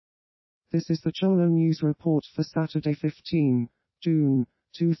This is the Cholo News Report for Saturday 15 June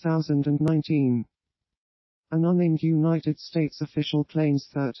 2019. An unnamed United States official claims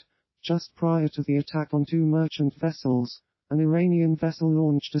that, just prior to the attack on two merchant vessels, an Iranian vessel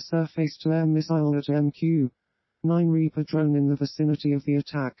launched a surface-to-air missile at MQ-9 Reaper drone in the vicinity of the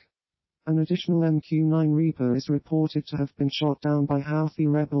attack. An additional MQ-9 Reaper is reported to have been shot down by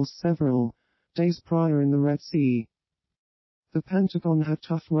Houthi rebels several days prior in the Red Sea. The Pentagon had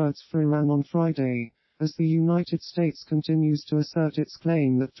tough words for Iran on Friday, as the United States continues to assert its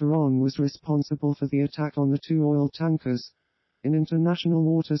claim that Tehran was responsible for the attack on the two oil tankers in international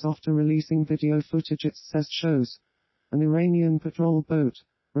waters after releasing video footage it says shows an Iranian patrol boat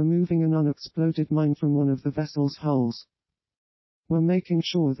removing an unexploded mine from one of the vessel's hulls. "We're making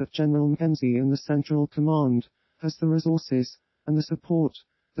sure that General McKenzie and the Central Command has the resources and the support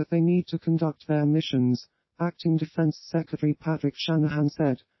that they need to conduct their missions," Acting Defense Secretary Patrick Shanahan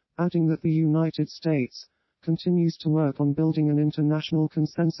said, adding that the United States continues to work on building an international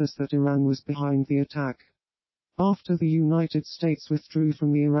consensus that Iran was behind the attack. After the United States withdrew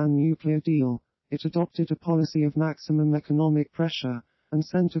from the Iran nuclear deal, it adopted a policy of maximum economic pressure and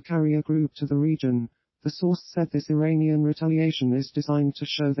sent a carrier group to the region. The source said this Iranian retaliation is designed to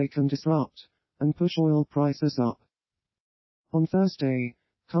show they can disrupt and push oil prices up. On Thursday,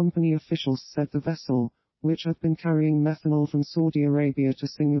 company officials said the vessel, which had been carrying methanol from Saudi Arabia to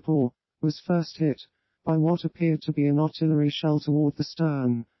Singapore, was first hit by what appeared to be an artillery shell toward the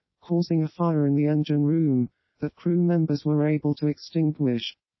stern, causing a fire in the engine room that crew members were able to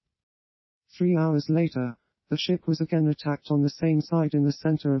extinguish. 3 hours later, the ship was again attacked on the same side in the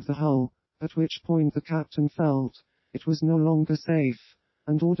center of the hull, at which point the captain felt it was no longer safe,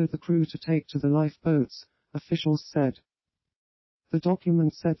 and ordered the crew to take to the lifeboats, officials said. The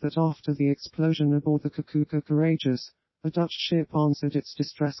document said that after the explosion aboard the Kakuka Courageous, a Dutch ship answered its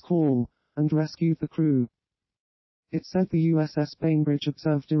distress call and rescued the crew. It said the USS Bainbridge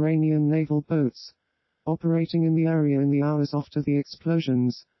observed Iranian naval boats operating in the area in the hours after the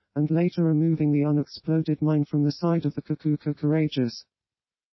explosions, and later removing the unexploded mine from the side of the Kakuka Courageous.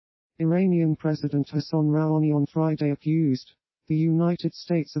 Iranian President Hassan Rouhani on Friday accused the United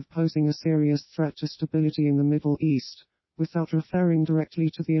States of posing a serious threat to stability in the Middle East, without referring directly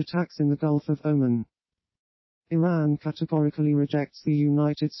to the attacks in the Gulf of Oman. Iran categorically rejects the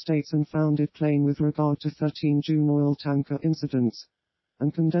United States' unfounded claim with regard to 13 June oil tanker incidents,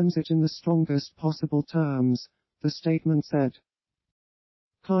 and condemns it in the strongest possible terms, the statement said.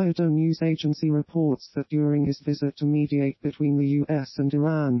 Kyodo News Agency reports that during his visit to mediate between the US and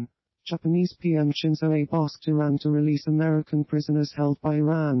Iran, Japanese PM Shinzo Abe asked Iran to release American prisoners held by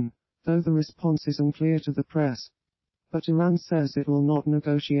Iran, though the response is unclear to the press. But Iran says it will not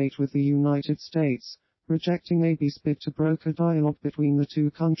negotiate with the United States, rejecting Abe's bid to broker dialogue between the two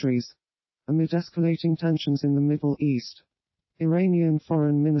countries. Amid escalating tensions in the Middle East, Iranian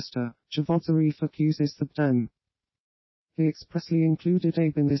Foreign Minister Javad Zarif accuses them. He expressly included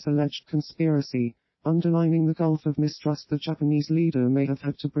Abe in this alleged conspiracy, underlining the gulf of mistrust the Japanese leader may have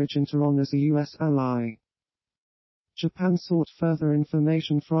had to bridge into Iran as a U.S. ally. Japan sought further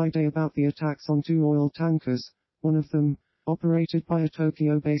information Friday about the attacks on two oil tankers, one of them, operated by a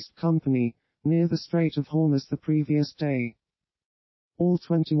Tokyo-based company, near the Strait of Hormuz the previous day. All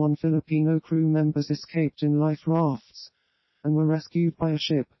 21 Filipino crew members escaped in life rafts, and were rescued by a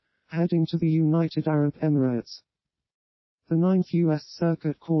ship, heading to the United Arab Emirates. The Ninth U.S.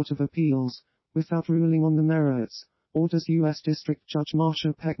 Circuit Court of Appeals, without ruling on the merits, orders U.S. District Judge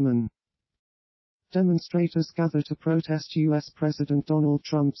Marsha Peckman. Demonstrators gather to protest U.S. President Donald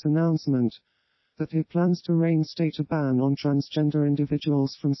Trump's announcement that he plans to reinstate a ban on transgender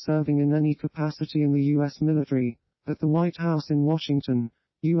individuals from serving in any capacity in the U.S. military, at the White House in Washington,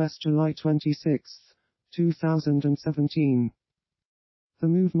 U.S. July 26, 2017. The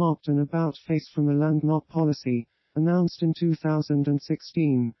move marked an about-face from a landmark policy, announced in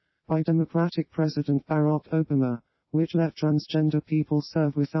 2016, by Democratic President Barack Obama, which let transgender people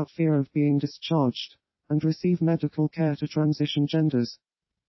serve without fear of being discharged, and receive medical care to transition genders.